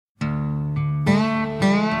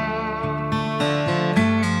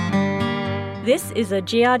This is a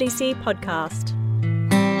GRDC podcast.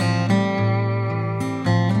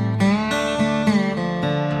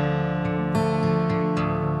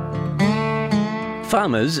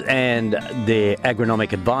 Farmers and their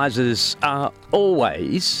agronomic advisors are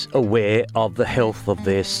always aware of the health of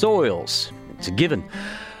their soils. It's a given.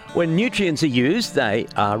 When nutrients are used, they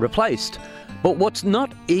are replaced. But what's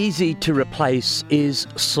not easy to replace is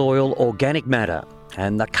soil organic matter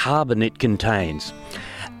and the carbon it contains.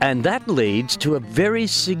 And that leads to a very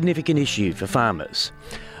significant issue for farmers.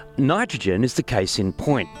 Nitrogen is the case in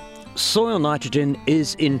point. Soil nitrogen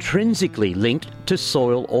is intrinsically linked to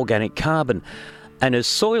soil organic carbon. And as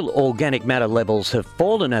soil organic matter levels have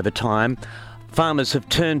fallen over time, farmers have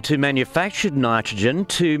turned to manufactured nitrogen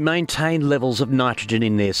to maintain levels of nitrogen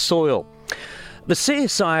in their soil. The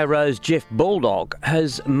CSIRO's Jeff Baldock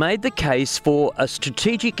has made the case for a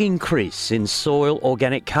strategic increase in soil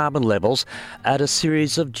organic carbon levels at a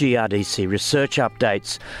series of GRDC research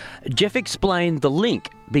updates. Jeff explained the link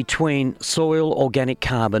between soil organic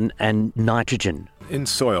carbon and nitrogen. In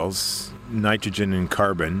soils, nitrogen and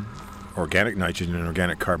carbon, organic nitrogen and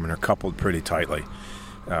organic carbon, are coupled pretty tightly.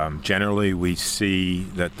 Generally, we see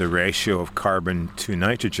that the ratio of carbon to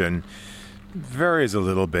nitrogen varies a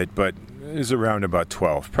little bit, but is around about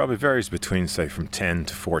 12. Probably varies between, say, from 10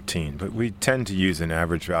 to 14, but we tend to use an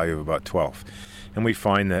average value of about 12. And we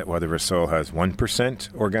find that whether a soil has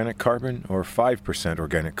 1% organic carbon or 5%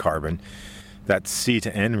 organic carbon, that C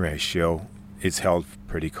to N ratio is held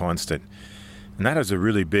pretty constant. And that has a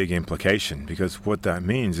really big implication, because what that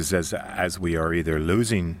means is as we are either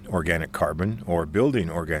losing organic carbon or building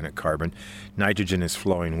organic carbon, nitrogen is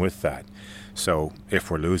flowing with that. So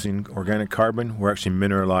if we're losing organic carbon, we're actually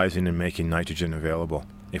mineralizing and making nitrogen available.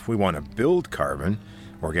 If we want to build carbon,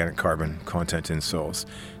 organic carbon content in soils,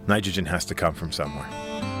 nitrogen has to come from somewhere.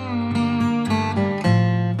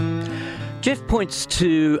 Jeff points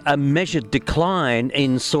to a measured decline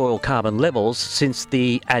in soil carbon levels since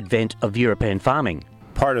the advent of European farming.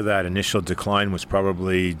 Part of that initial decline was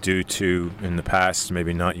probably due to, in the past,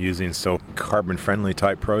 maybe not using so carbon-friendly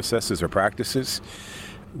type processes or practices.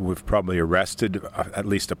 We've probably arrested at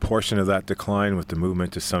least a portion of that decline with the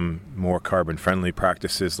movement to some more carbon-friendly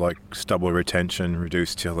practices like stubble retention,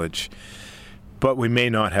 reduced tillage. But we may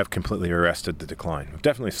not have completely arrested the decline. We've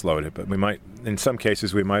definitely slowed it, but we might, in some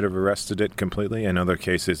cases, we might have arrested it completely. In other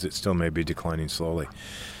cases, it still may be declining slowly.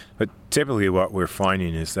 But typically what we're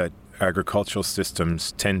finding is that agricultural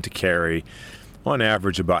systems tend to carry, on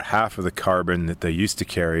average, about half of the carbon that they used to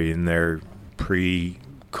carry in their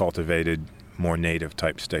pre-cultivated, more native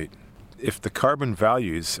type state. If the carbon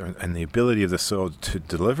values and the ability of the soil to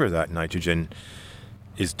deliver that nitrogen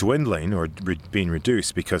is dwindling or being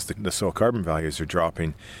reduced because the soil carbon values are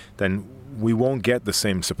dropping, then we won't get the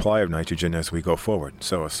same supply of nitrogen as we go forward.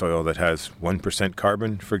 So a soil that has 1%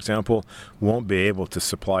 carbon, for example, won't be able to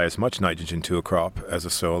supply as much nitrogen to a crop as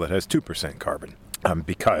a soil that has 2% carbon,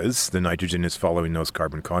 because the nitrogen is following those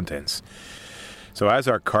carbon contents. So as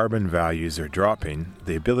our carbon values are dropping,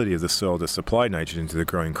 the ability of the soil to supply nitrogen to the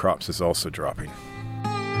growing crops is also dropping.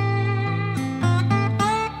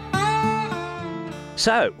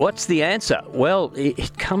 So, what's the answer? Well,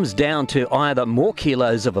 it comes down to either more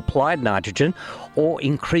kilos of applied nitrogen or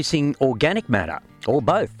increasing organic matter, or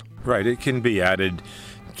both. Right, it can be added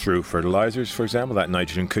through fertilizers, for example. That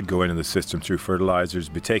nitrogen could go into the system through fertilizers,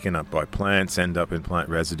 be taken up by plants, end up in plant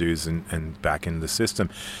residues and back into the system.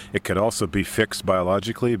 It could also be fixed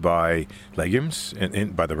biologically by legumes,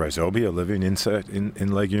 by the rhizobia, a living insect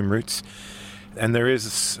in legume roots. And there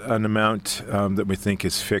is an amount that we think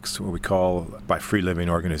is fixed, what we call by free-living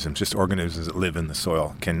organisms. Just organisms that live in the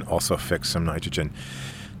soil can also fix some nitrogen.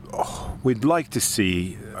 We'd like to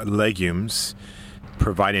see legumes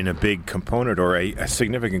providing a big component or a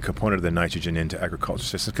significant component of the nitrogen into agriculture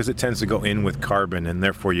systems, because it tends to go in with carbon, and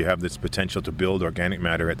therefore you have this potential to build organic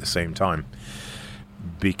matter at the same time.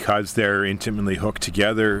 Because they're intimately hooked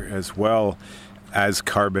together as well as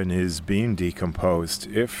carbon is being decomposed.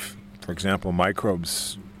 If, for example,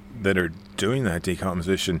 microbes that are doing that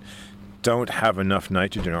decomposition don't have enough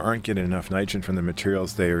nitrogen or aren't getting enough nitrogen from the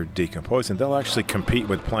materials they are decomposing, they'll actually compete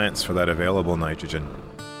with plants for that available nitrogen.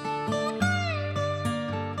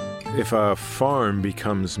 If a farm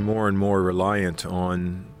becomes more and more reliant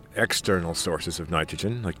on external sources of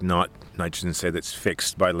nitrogen, like not nitrogen, say, that's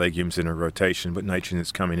fixed by legumes in a rotation, but nitrogen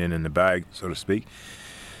that's coming in the bag, so to speak,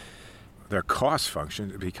 their cost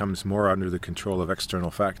function becomes more under the control of external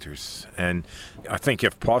factors. And I think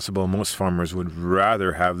if possible, most farmers would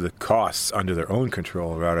rather have the costs under their own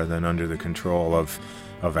control rather than under the control of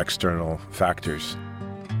external factors.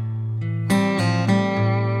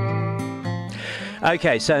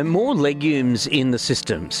 Okay, so more legumes in the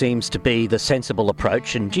system seems to be the sensible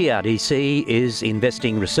approach, and GRDC is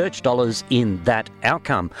investing research dollars in that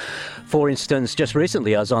outcome. For instance, just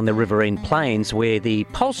recently I was on the Riverine Plains where the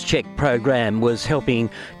Pulse Check program was helping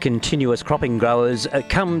continuous cropping growers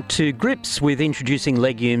come to grips with introducing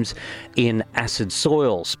legumes in acid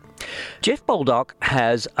soils. Jeff Baldock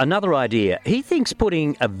has another idea. He thinks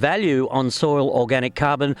putting a value on soil organic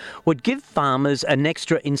carbon would give farmers an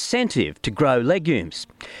extra incentive to grow legumes.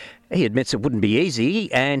 He admits it wouldn't be easy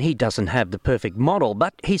and he doesn't have the perfect model,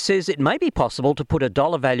 but he says it may be possible to put a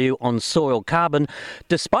dollar value on soil carbon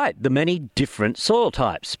despite the many different soil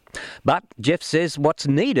types. But Jeff says what's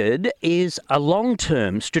needed is a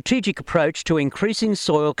long-term strategic approach to increasing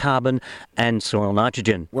soil carbon and soil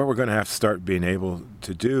nitrogen. What we're going to have to start being able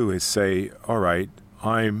to do is say, all right,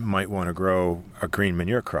 I might want to grow a green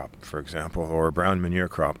manure crop, for example, or a brown manure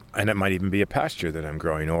crop. And it might even be a pasture that I'm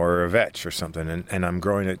growing, or a vetch or something. And I'm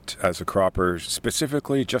growing it as a cropper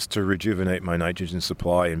specifically just to rejuvenate my nitrogen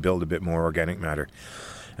supply and build a bit more organic matter.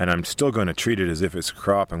 And I'm still going to treat it as if it's a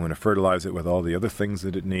crop. I'm going to fertilize it with all the other things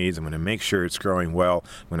that it needs. I'm going to make sure it's growing well.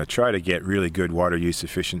 I'm going to try to get really good water use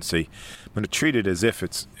efficiency. I'm going to treat it as if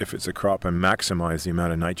it's a crop and maximize the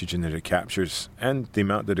amount of nitrogen that it captures and the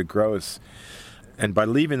amount that it grows. And by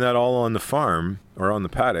leaving that all on the farm or on the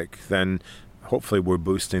paddock, then hopefully we're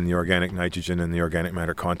boosting the organic nitrogen and the organic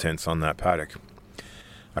matter contents on that paddock.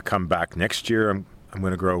 I come back next year, I'm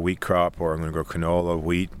going to grow a wheat crop, or I'm going to grow canola,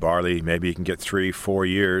 wheat, barley. Maybe you can get 3-4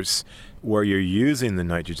 years where you're using the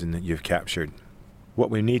nitrogen that you've captured.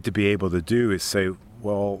 What we need to be able to do is say,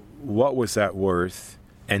 well, what was that worth?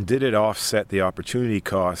 And did it offset the opportunity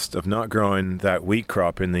cost of not growing that wheat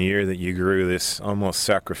crop in the year that you grew this almost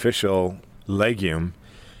sacrificial legume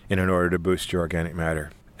in order to boost your organic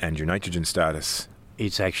matter and your nitrogen status?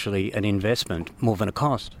 It's actually an investment more than a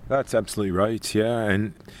cost. That's absolutely right, yeah.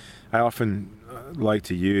 And I often like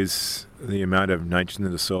to use the amount of nitrogen that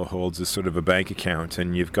the soil holds as sort of a bank account.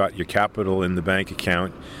 And you've got your capital in the bank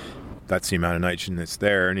account. That's the amount of nitrogen that's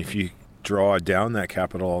there. And if you draw down that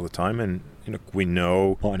capital all the time, and we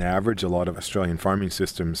know on average a lot of Australian farming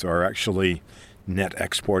systems are actually net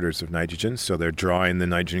exporters of nitrogen, so they're drawing the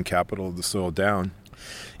nitrogen capital of the soil down.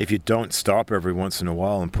 If you don't stop every once in a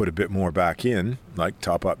while and put a bit more back in, like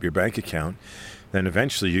top up your bank account, then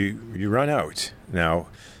eventually you run out. Now,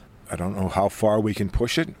 I don't know how far we can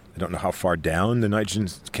push it. I don't know how far down the nitrogen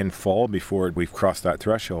can fall before we've crossed that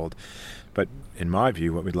threshold. But in my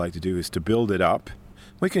view, what we'd like to do is to build it up.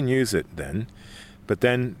 We can use it then, but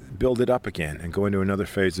then build it up again and go into another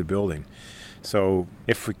phase of building. So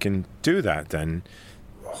if we can do that, then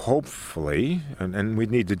hopefully, and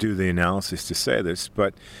we'd need to do the analysis to say this,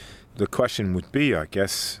 but the question would be, I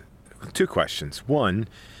guess, two questions. One,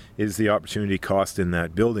 is the opportunity cost in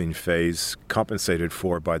that building phase compensated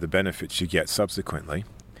for by the benefits you get subsequently?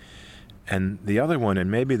 And the other one,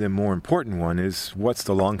 and maybe the more important one, is what's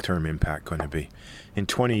the long-term impact going to be? In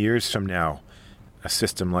 20 years from now, a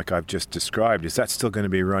system like I've just described, is that still going to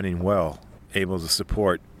be running well, able to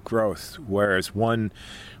support growth? Whereas one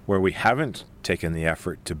where we haven't taken the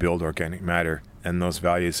effort to build organic matter and those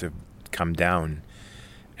values have come down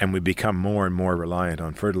and we become more and more reliant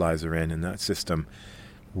on fertilizer in that system,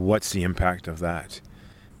 what's the impact of that?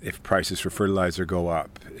 If prices for fertilizer go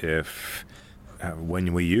up, if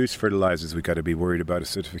when we use fertilizers we've got to be worried about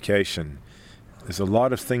acidification. There's a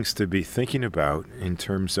lot of things to be thinking about in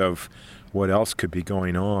terms of what else could be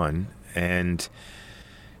going on and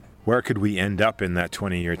where could we end up in that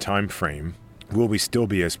 20-year time frame? Will we still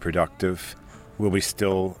be as productive? Will we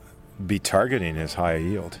still be targeting as high a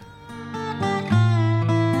yield?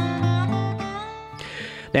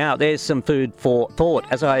 Now, there's some food for thought.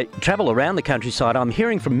 As I travel around the countryside, I'm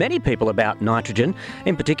hearing from many people about nitrogen,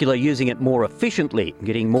 in particular using it more efficiently,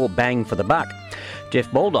 getting more bang for the buck. Jeff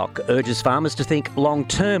Baldock urges farmers to think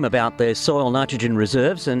long-term about their soil nitrogen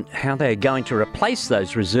reserves and how they're going to replace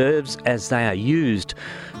those reserves as they are used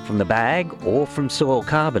from the bag or from soil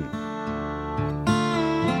carbon.